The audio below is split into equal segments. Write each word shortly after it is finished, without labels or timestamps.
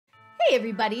Hi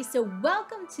everybody, so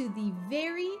welcome to the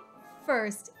very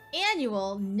first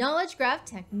annual Knowledge Graph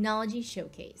Technology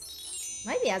Showcase.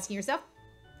 You might be asking yourself,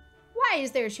 why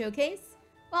is there a showcase?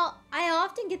 Well, I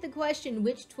often get the question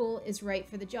which tool is right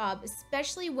for the job,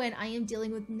 especially when I am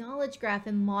dealing with knowledge graph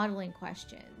and modeling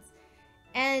questions.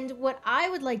 And what I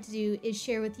would like to do is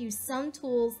share with you some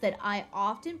tools that I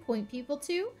often point people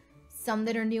to, some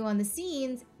that are new on the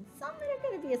scenes, and some that are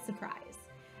going to be a surprise.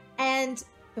 And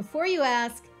before you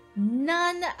ask,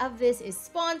 none of this is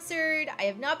sponsored. I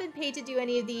have not been paid to do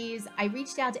any of these. I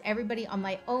reached out to everybody on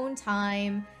my own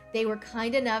time. They were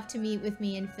kind enough to meet with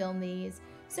me and film these.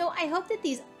 So I hope that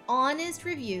these honest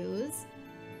reviews,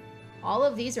 all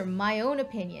of these are my own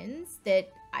opinions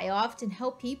that I often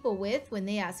help people with when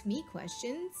they ask me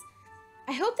questions.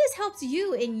 I hope this helps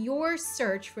you in your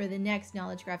search for the next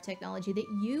knowledge graph technology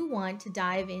that you want to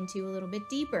dive into a little bit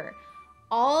deeper.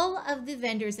 All of the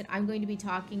vendors that I'm going to be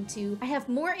talking to, I have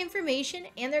more information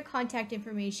and their contact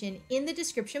information in the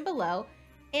description below.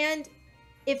 And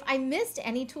if I missed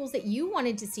any tools that you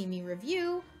wanted to see me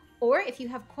review, or if you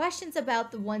have questions about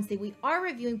the ones that we are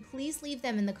reviewing, please leave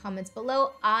them in the comments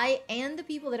below. I and the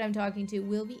people that I'm talking to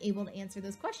will be able to answer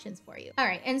those questions for you. All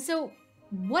right, and so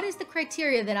what is the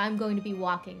criteria that I'm going to be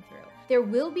walking through? There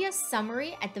will be a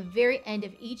summary at the very end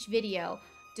of each video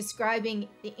describing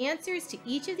the answers to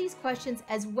each of these questions,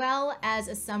 as well as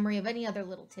a summary of any other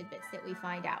little tidbits that we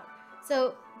find out.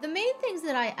 So the main things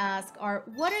that I ask are,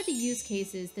 what are the use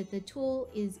cases that the tool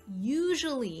is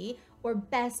usually or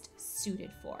best suited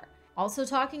for? Also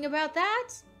talking about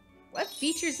that, what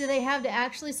features do they have to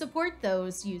actually support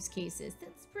those use cases?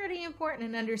 That's pretty important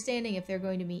in understanding if they're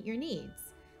going to meet your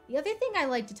needs. The other thing I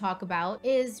like to talk about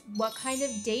is what kind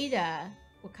of data,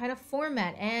 what kind of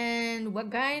format, and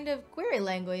what kind of query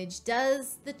language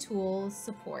does the tool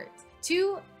support?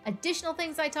 Two additional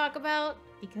things I talk about,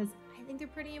 because I think they're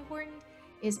pretty important,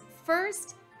 is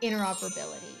first,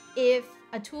 interoperability. If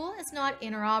a tool is not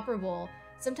interoperable,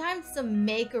 sometimes it's a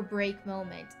make or break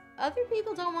moment. Other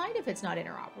people don't mind if it's not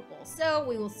interoperable. So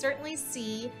we will certainly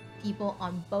see people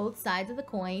on both sides of the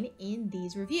coin in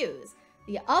these reviews.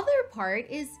 The other part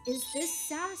is this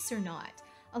SaaS or not?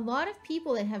 A lot of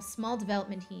people that have small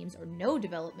development teams or no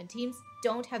development teams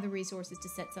don't have the resources to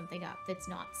set something up that's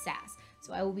not SaaS.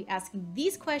 So I will be asking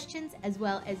these questions as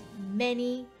well as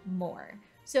many more.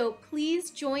 So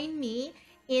please join me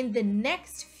in the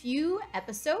next few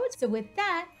episodes. So with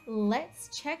that, let's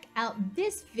check out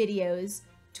this video's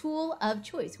tool of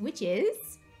choice, which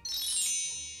is...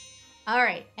 All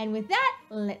right, and with that,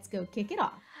 let's go kick it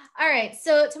off. All right,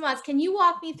 so Tomas, can you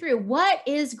walk me through what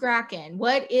is Grakn?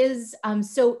 What is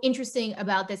so interesting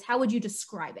about this? How would you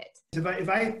describe it? If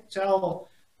I tell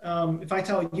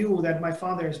you that my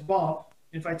father is Bob,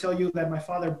 if I tell you that my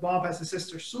father Bob has a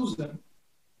sister Susan,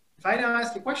 if I now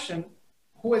ask the question,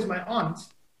 who is my aunt?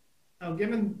 Now,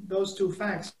 given those two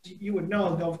facts, you would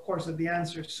know, though, of course, that the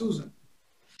answer is Susan.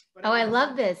 But I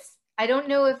love this. I don't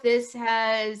know if this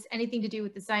has anything to do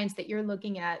with the science that you're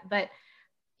looking at, but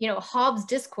you know, Hobbes'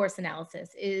 discourse analysis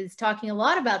is talking a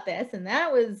lot about this, and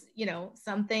that was, you know,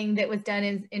 something that was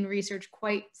done in research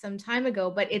quite some time ago,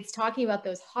 but it's talking about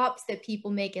those hops that people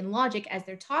make in logic as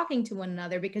they're talking to one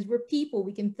another, because we're people,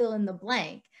 we can fill in the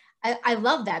blank. I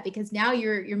love that, because now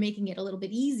you're making it a little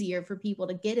bit easier for people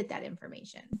to get at that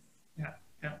information.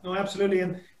 Yeah, no, absolutely.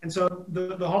 And so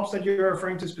the hops that you're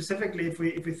referring to specifically, if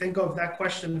we think of that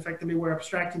question, effectively we're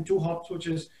abstracting two hops, which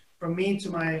is from me to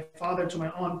my father, to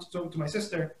my aunt, to my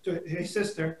sister, to his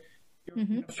sister.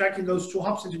 You're abstracting those two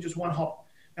hops into just one hop.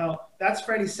 Now, that's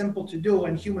fairly simple to do,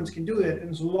 and humans can do it. And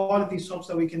there's a lot of these hops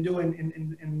that we can do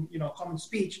in you know, common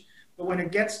speech. But when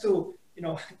it gets to, you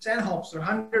know, 10 hops or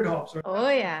 100 hops or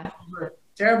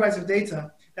terabytes of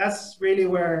data, that's really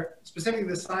where specifically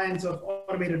the science of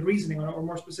automated reasoning, or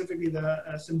more specifically the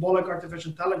symbolic artificial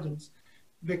intelligence,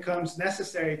 becomes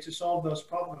necessary to solve those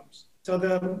problems. So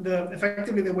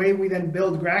effectively the way we then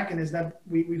build Grakn is that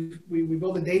we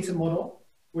build a data model,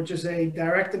 which is a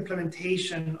direct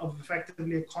implementation of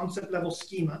effectively a concept level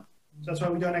schema. So that's why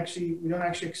we don't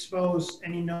actually expose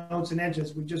any nodes and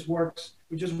edges. We just work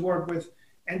with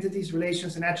entities,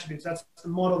 relations, and attributes. That's the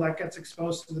model that gets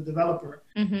exposed to the developer.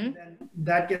 And then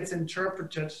that gets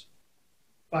interpreted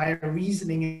by a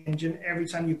reasoning engine every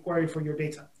time you query for your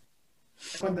data.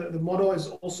 When the model is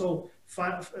also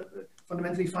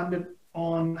fundamentally funded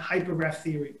on hypergraph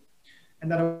theory, and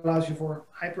that allows you for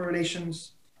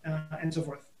hyperrelations and so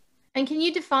forth. And can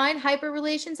you define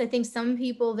hyperrelations? I think some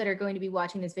people that are going to be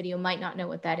watching this video might not know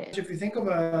what that is. If you think of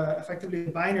effectively a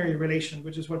binary relation,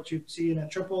 which is what you see in a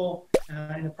triple,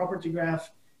 in a property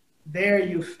graph, there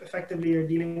you effectively are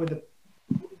dealing with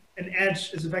an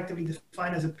edge is effectively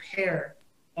defined as a pair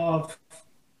of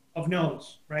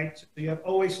nodes, right? So you have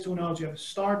always two nodes. You have a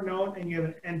start node and you have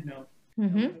an end node.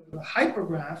 Mm-hmm. A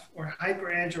hypergraph or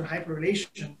hyperedge or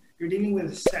hyperrelation, you're dealing with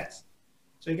a set.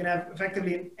 So you can have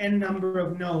effectively an n number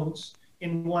of nodes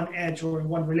in one edge or in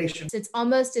one relation. It's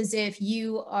almost as if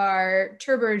you are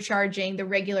turbocharging the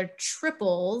regular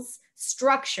triples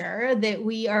structure that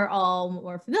we are all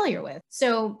more familiar with.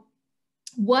 So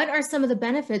what are some of the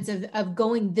benefits of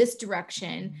going this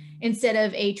direction instead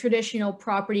of a traditional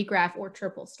property graph or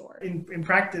triple store? In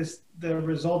practice, the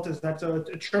result is that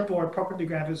a triple or property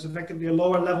graph is effectively a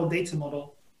lower level data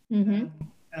model,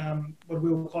 what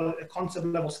we will call a concept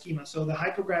level schema. So the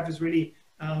hypergraph is really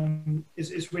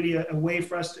is really a way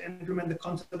for us to implement the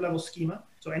concept level schema.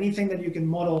 So anything that you can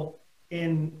model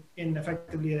in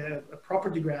effectively a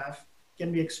property graph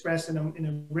can be expressed in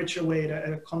a richer way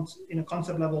in a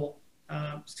concept level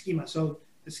schema. So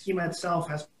the schema itself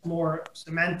has more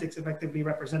semantics effectively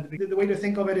represented. The way to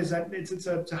think of it is that it's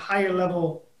a higher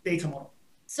level data model.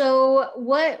 So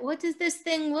what does this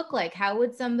thing look like? How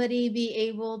would somebody be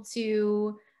able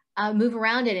to move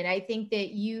around it? And I think that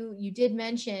you did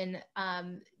mention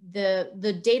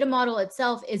the data model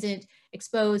itself isn't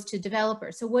exposed to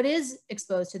developers. So what is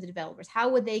exposed to the developers? How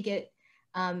would they get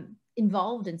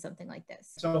involved in something like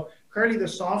this? So currently the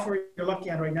software you're looking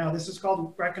at right now, this is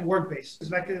called Grakn Workbase. It's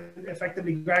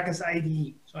effectively Grakn's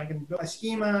IDE. So I can build a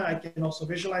schema, I can also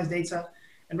visualize data.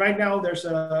 And right now there's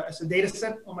a data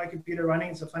set on my computer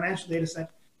running. It's a financial data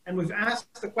set. And we've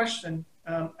asked the question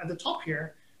at the top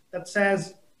here that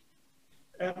says,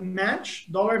 match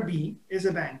 $B is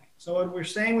a bank. So what we're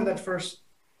saying with that first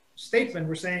statement,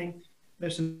 we're saying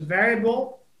there's a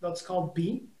variable that's called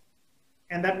B,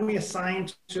 and that we assign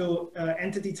to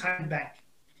entity type bank.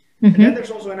 Mm-hmm. And then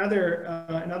there's also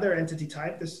another entity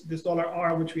type, this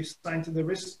 $R, which we assign to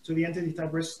the entity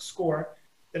type risk score,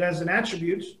 that has an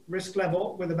attribute, risk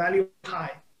level, with a value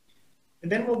high. And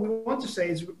then what we want to say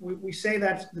is we say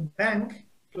that the bank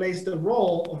plays the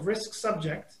role of risk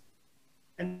subject,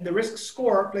 and the risk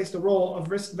score plays the role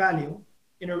of risk value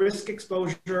in a risk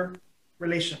exposure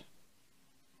relation.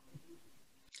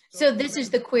 So this is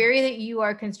the query that you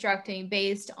are constructing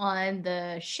based on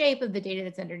the shape of the data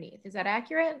that's underneath. Is that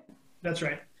accurate? That's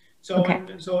right. So, okay.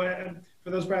 For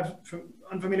those perhaps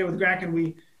unfamiliar with Grakn,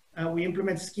 we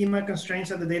implement schema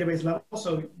constraints at the database level.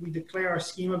 So we declare our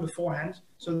schema beforehand.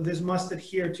 So this must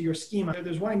adhere to your schema.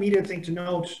 There's one immediate thing to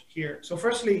note here. So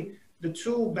firstly, the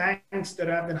two banks that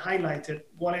have been highlighted,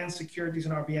 1N Securities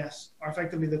and RBS, are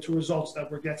effectively the two results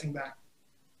that we're getting back.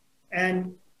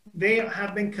 And they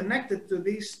have been connected to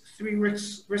these three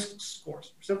risk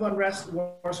scores: civil unrest,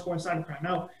 war score, and cybercrime.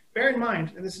 Now, bear in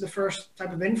mind, and this is the first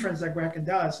type of inference that Grakn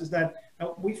does, is that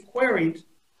we've queried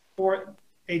for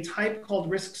a type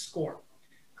called risk score.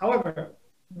 However,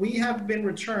 we have been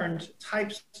returned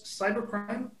types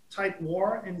cybercrime, type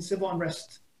war, and civil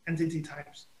unrest entity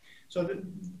types. So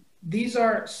these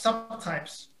are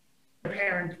subtypes of the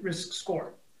parent risk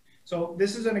score. So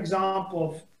this is an example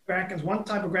of Grakn's one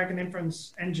type of Grakn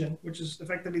inference engine, which is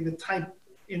effectively the type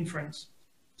inference.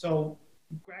 So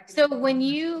when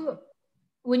you're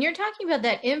talking about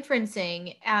that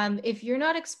inferencing, if you're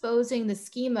not exposing the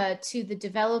schema to the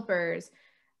developers,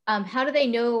 how do they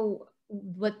know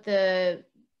what the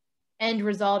end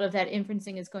result of that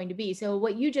inferencing is going to be? So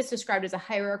what you just described is a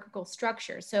hierarchical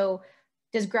structure. So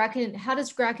how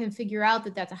does Grakn figure out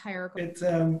that that's a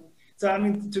hierarchical? So I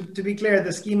mean, to be clear,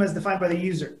 the schema is defined by the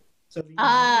user. So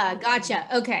gotcha.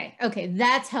 Okay,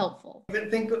 that's helpful.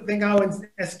 Think how in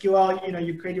SQL,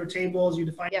 you create your tables, you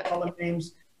define column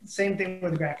names. Same thing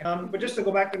with Grakn. But just to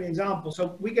go back to the example,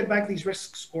 so we get back these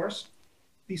risk scores,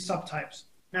 these subtypes.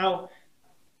 Now,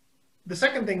 the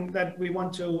second thing that we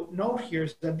want to note here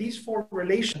is that these four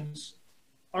relations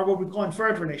are what we call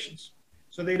inferred relations.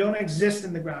 So they don't exist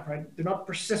in the graph, right? They're not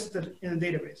persisted in the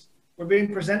database. We're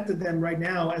being presented them right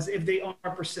now as if they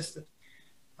are persisted.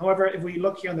 However, if we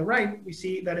look here on the right, we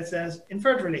see that it says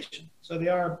inferred relation. So they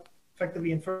are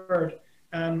effectively inferred.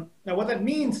 Now, what that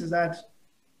means is that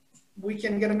we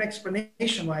can get an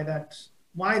explanation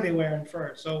why they were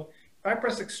inferred. So if I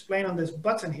press explain on this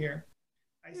button here,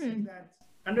 I see that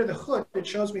under the hood, it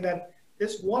shows me that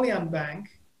this Walliam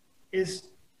bank is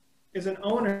an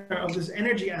owner of this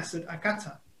energy asset,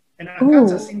 Akata. And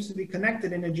Akata seems to be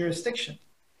connected in a jurisdiction.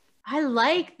 I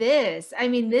like this. I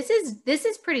mean, this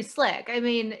is pretty slick. I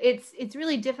mean, it's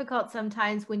really difficult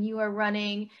sometimes when you are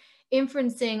running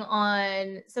inferencing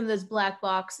on some of those black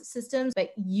box systems,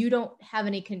 but you don't have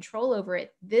any control over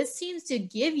it. This seems to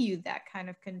give you that kind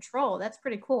of control. That's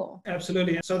pretty cool.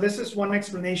 Absolutely. So this is one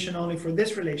explanation only for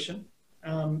this relation.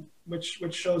 which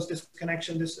shows this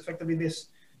connection, this effectively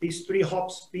these three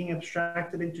hops being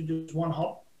abstracted into just one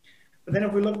hop. But then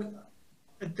if we look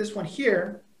at this one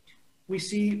here, we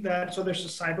see that, so there's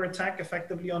a cyber attack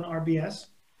effectively on RBS,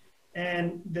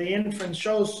 and the inference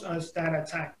shows us that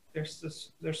attack. There's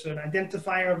an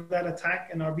identifier of that attack,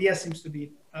 and RBS seems to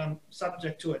be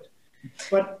subject to it.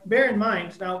 But bear in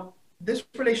mind, now, this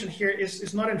relation here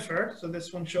is not inferred, so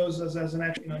this one shows us as an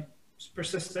actual,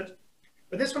 persisted.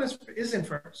 But this one is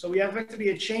inferred. So we have effectively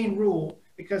a chain rule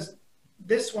because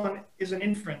this one is an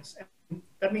inference. And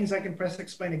that means I can press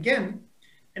explain again,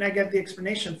 and I get the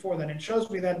explanation for that. And it shows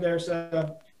me that there's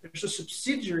a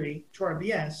subsidiary to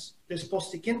RBS, this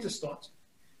post-Quintestot,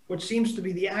 which seems to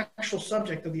be the actual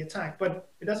subject of the attack. But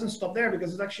it doesn't stop there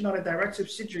because it's actually not a direct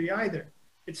subsidiary either.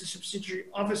 It's a subsidiary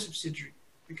of a subsidiary,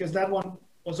 because that one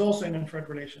was also an inferred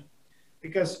relation.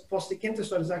 Because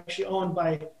post-Quintestot is actually owned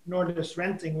by Nordis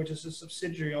Renting, which is a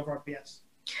subsidiary of RBS.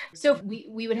 So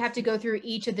we would have to go through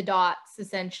each of the dots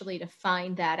essentially to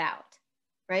find that out,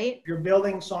 right? If you're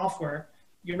building software,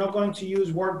 you're not going to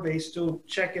use Workbase to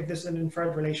check if this is an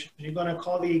inferred relation. You're going to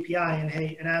call the API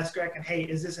and ask Grakn, hey,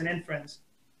 is this an inference?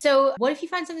 So what if you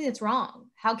find something that's wrong?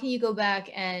 How can you go back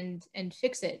and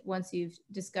fix it once you've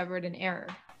discovered an error?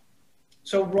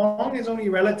 So wrong is only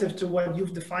relative to what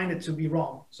you've defined it to be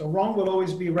wrong. So wrong will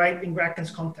always be right in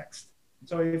Grakn's context.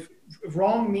 So if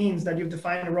wrong means that you've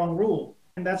defined a wrong rule,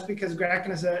 and that's because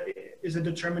Grakn is a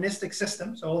deterministic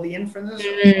system. So all the inferences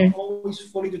are always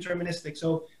fully deterministic.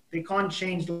 So they can't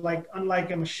change,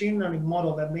 unlike a machine learning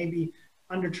model that may be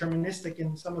undeterministic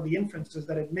in some of the inferences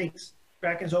that it makes.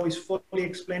 Grakn is always fully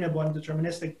explainable and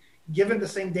deterministic, given the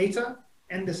same data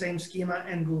and the same schema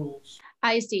and rules.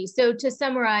 I see. So to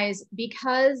summarize,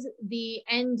 because the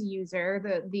end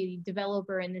user, the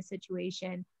developer in this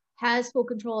situation, has full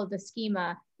control of the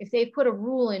schema, if they put a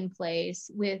rule in place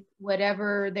with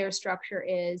whatever their structure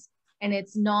is, and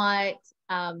it's not,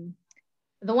 the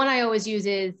one I always use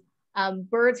is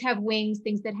birds have wings,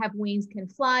 things that have wings can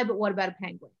fly, but what about a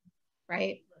penguin,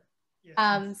 right?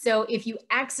 Yes. So if you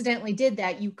accidentally did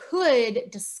that, you could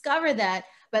discover that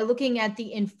by looking at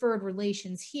the inferred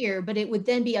relations here, but it would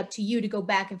then be up to you to go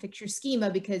back and fix your schema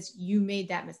because you made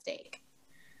that mistake.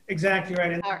 Exactly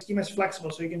right. And the schema is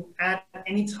flexible, so you can add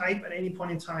any type at any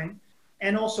point in time.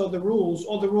 And also the rules,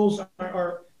 all the rules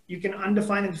are you can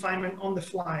undefine and define them on the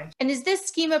fly. And is this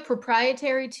schema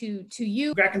proprietary to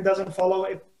you? Grakn doesn't follow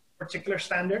a particular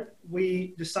standard.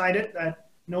 We decided that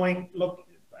knowing what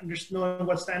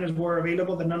standards were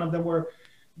available, that none of them were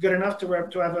good enough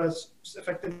to have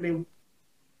effectively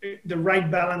the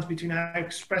right balance between how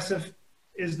expressive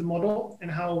is the model and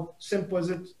how simple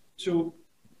is it to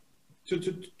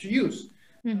use.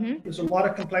 Mm-hmm. There's a lot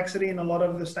of complexity in a lot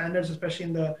of the standards, especially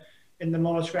in the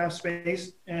knowledge graph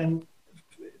space, and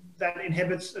that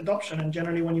inhibits adoption. And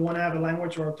generally, when you want to have a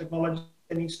language or a technology,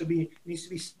 it needs to be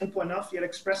simple enough yet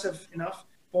expressive enough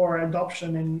for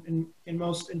adoption in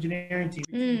most engineering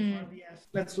teams.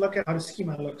 Let's look at how the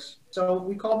schema looks. So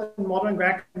we call the model in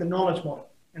Grakn the knowledge model.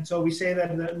 And so we say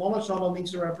that the knowledge model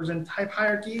needs to represent type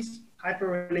hierarchies,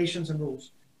 hyperrelations, and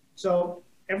rules. So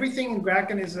everything in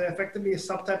Grakn is effectively a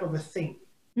subtype of a thing.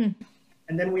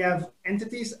 And then we have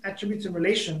entities, attributes, and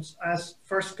relations as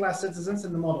first-class citizens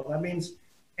in the model. That means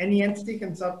any entity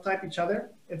can subtype each other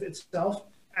itself.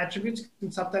 Attributes can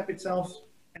subtype itself,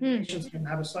 and relations can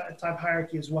have a type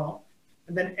hierarchy as well.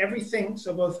 And then everything,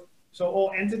 so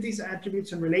all entities,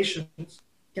 attributes, and relations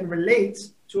can relate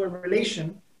to a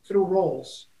relation through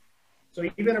roles. So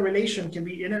even a relation can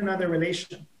be in another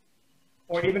relation,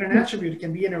 or even an attribute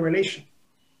can be in a relation.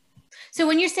 So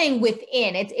when you're saying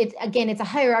within, it's a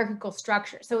hierarchical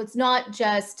structure. So it's not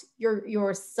just you're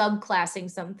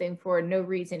subclassing something for no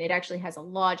reason. It actually has a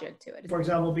logic to it. For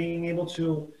example, being able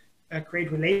to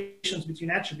create relations between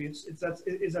attributes is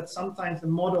that sometimes the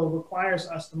model requires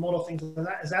us to model things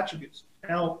as attributes.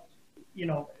 Now,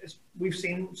 we've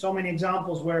seen so many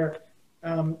examples where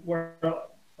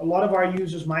a lot of our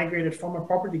users migrated from a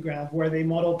property graph where they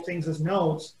modeled things as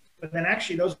nodes, but then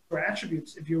actually those were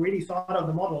attributes. If you really thought of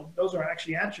the model, those are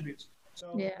actually attributes.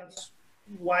 So that's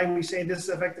why we say this is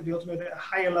effectively ultimately a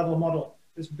higher level model.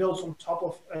 This builds on top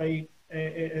of a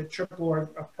triple or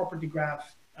a property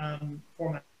graph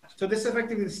format. So this is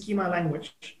effectively the schema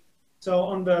language. So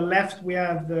on the left, we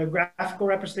have the graphical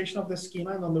representation of this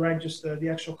schema, and on the right, just the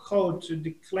actual code to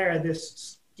declare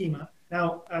this schema.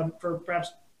 Now, for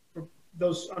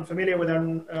those unfamiliar with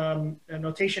our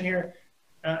notation here,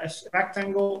 a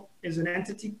rectangle is an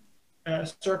entity, a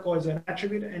circle is an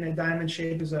attribute, and a diamond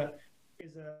shape is a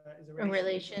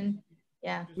relation.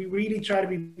 Yeah. We really try to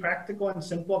be practical and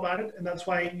simple about it, and that's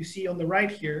why you see on the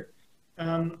right here,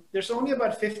 There's only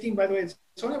about 15, by the way,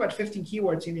 it's only about 15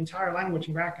 keywords in the entire language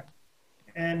in Grakn.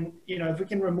 And, you know, if we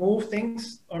can remove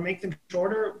things or make them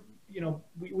shorter, you know,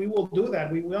 we will do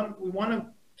that. We want to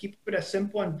keep it as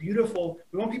simple and beautiful.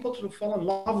 We want people to fall in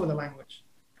love with the language.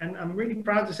 And I'm really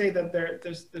proud to say that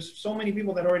there's so many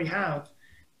people that already have.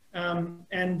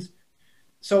 And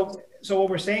so what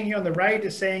we're saying here on the right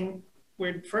is saying,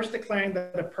 we're first declaring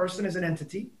that a person is an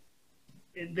entity.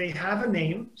 They have a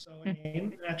name, so a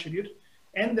name, an attribute,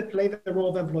 and they play the role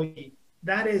of employee.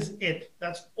 That is it.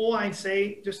 That's all I'd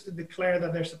say, just to declare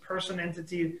that there's a person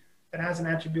entity that has an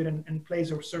attribute and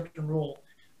plays a certain role.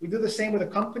 We do the same with a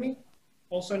company,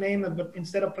 also name it, but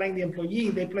instead of playing the employee,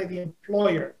 they play the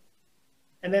employer.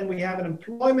 And then we have an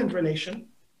employment relation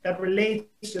that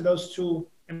relates to those two,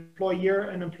 employer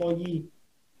and employee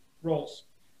roles.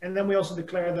 And then we also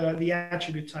declare the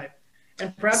attribute type.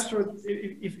 And perhaps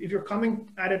if you're coming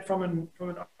at it from an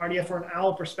RDF or an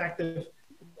OWL perspective,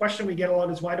 the question we get a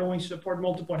lot is, why don't we support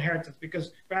multiple inheritance?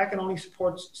 Because Grakn only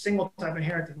supports single type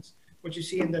inheritance, which you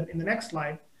see in the next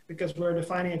slide, because we're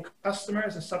defining a customer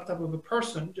as a subtype of a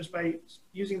person just by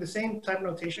using the same type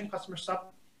notation, customer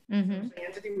sub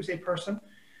entity, we say person,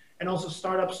 and also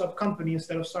startup sub company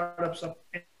instead of startup sub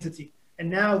entity. And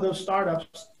now those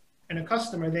startups and a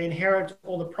customer, they inherit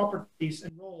all the properties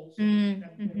and roles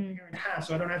that the parent has.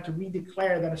 So I don't have to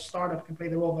redeclare that a startup can play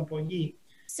the role of employee.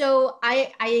 So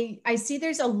I see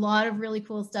there's a lot of really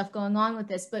cool stuff going on with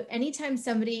this, but anytime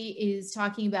somebody is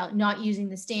talking about not using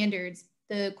the standards,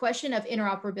 the question of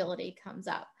interoperability comes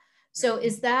up. So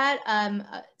is that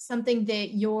something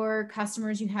that your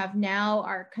customers you have now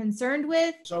are concerned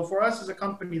with? So for us as a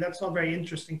company, that's not very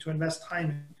interesting to invest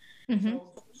time in.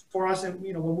 So for us,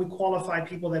 you know, when we qualify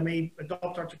people that may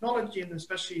adopt our technology, and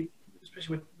especially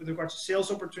with regards to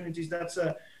sales opportunities, that's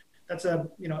a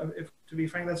you know, to be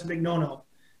frank, that's a big no-no.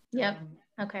 Yep.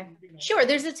 Okay. Sure.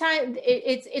 There's a time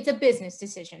it's a business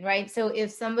decision, right? So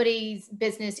if somebody's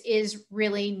business is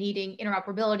really needing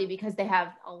interoperability because they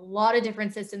have a lot of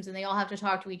different systems and they all have to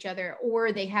talk to each other,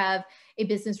 or they have a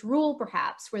business rule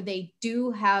perhaps where they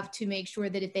do have to make sure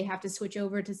that if they have to switch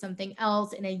over to something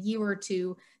else in a year or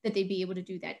two, that they'd be able to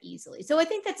do that easily. So I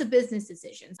think that's a business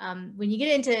decision. When you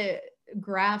get into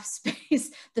graph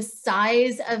space, the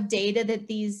size of data that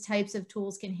these types of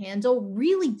tools can handle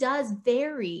really does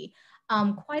vary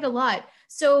quite a lot.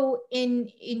 So in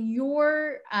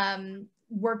your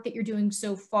work that you're doing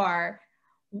so far,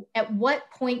 at what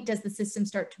point does the system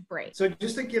start to break? So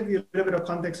just to give you a little bit of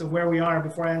context of where we are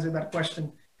before I answer that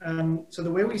question. So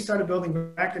the way we started building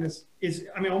Grakn is,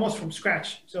 I mean, almost from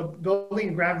scratch. So building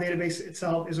a graph database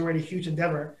itself is already a huge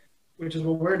endeavor, which is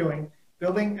what we're doing.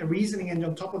 Building a reasoning engine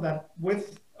on top of that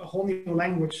with a whole new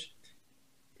language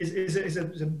is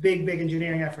a big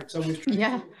engineering effort. So we've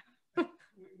tried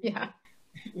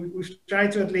we've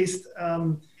tried to at least...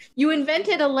 you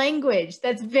invented a language.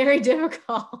 That's very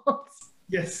difficult.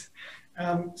 Yes.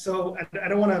 So I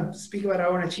don't want to speak about our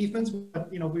own achievements,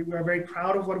 but, you know, we are very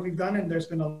proud of what we've done, and there's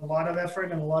been a lot of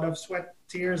effort and a lot of sweat,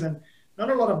 tears, and not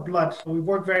a lot of blood. We've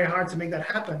worked very hard to make that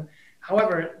happen.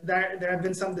 However, there have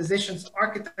been some decisions,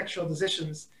 architectural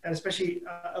decisions, and especially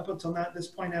up until this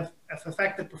point have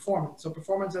affected performance. So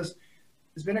performance has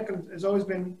always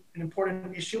been an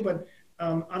important issue, but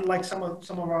unlike some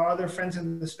of our other friends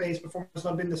in the space, performance has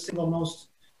not been the single most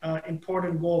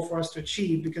important goal for us to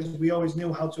achieve, because we always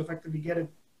knew how to effectively get it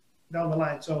down the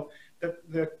line. So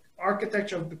the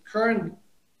architecture of the current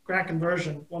Grakn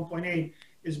version 1.8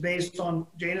 is based on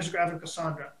Janus Graph and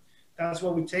Cassandra. That's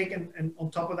what we take, and on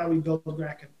top of that, we build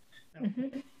Grakn.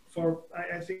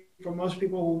 I think for most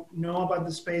people who know about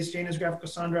the space, Janus Graph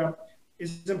Cassandra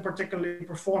isn't particularly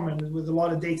performant with a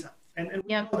lot of data. And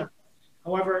we know that.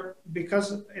 However,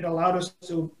 because it allowed us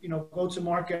to, you know, go to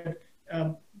market,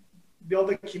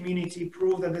 build a community,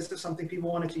 prove that this is something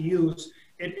people wanted to use,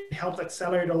 it helped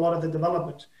accelerate a lot of the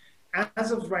development.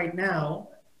 As of right now,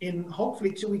 in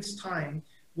hopefully 2 weeks' time,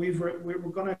 we're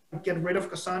going to get rid of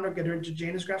Cassandra, get rid of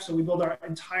Janus Graph. So we build our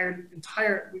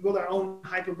we build our own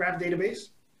hypergraph database.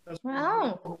 That's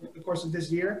over the course of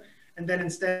this year. And then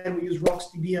instead we use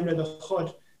RocksDB under the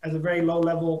hood as a very low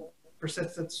level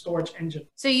persistent storage engine.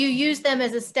 So you use them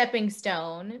as a stepping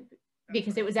stone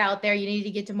because it was out there, you needed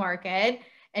to get to market,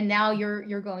 and now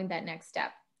you're going that next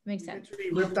step. Makes sense. We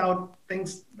literally ripped out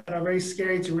things that are very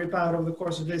scary to rip out over the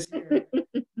course of this year.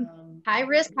 High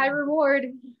risk, high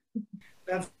reward.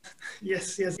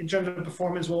 Yes. In terms of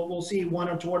performance, we'll see 1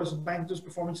 or 2 orders of magnitude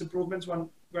performance improvements when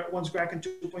once Grakn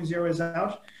 2.0 is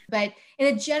out. But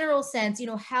in a general sense, you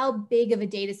know, how big of a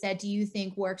data set do you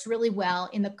think works really well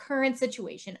in the current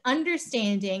situation,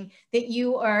 understanding that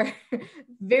you are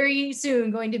very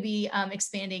soon going to be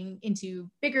expanding into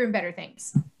bigger and better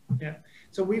things? Yeah.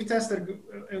 So we've tested,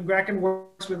 Grakn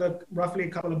works with roughly a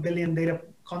couple of billion data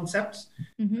concepts.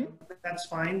 Mm-hmm. That's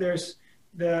fine. There's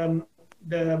the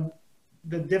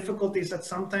difficulties that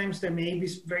sometimes there may be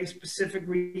very specific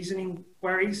reasoning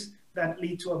queries that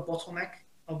lead to a bottleneck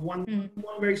of one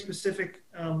very specific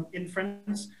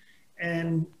inference,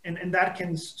 and that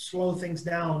can slow things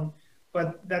down.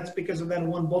 But that's because of that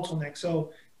one bottleneck.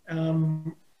 So,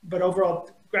 but overall,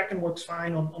 Grakn works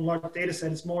fine on large data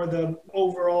sets. It's more the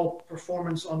overall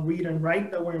performance on read and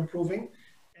write that we're improving,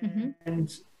 and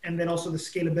then also the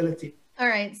scalability. All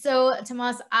right. So,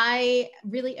 Tomas, I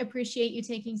really appreciate you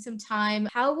taking some time.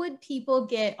 How would people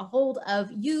get a hold of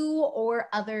you or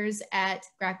others at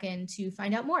Grakn to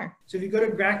find out more? So if you go to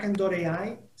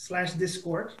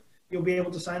grakn.ai/Discord, you'll be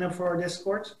able to sign up for our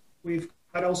Discord. We've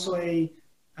got also a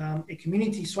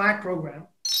community swag program.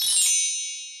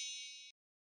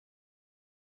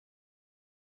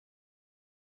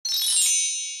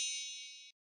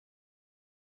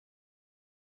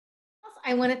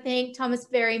 I want to thank Thomas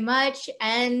very much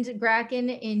and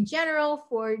Grakn in general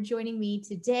for joining me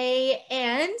today,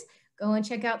 and go and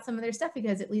check out some of their stuff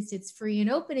because at least it's free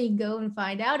and open and you can go and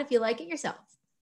find out if you like it yourself.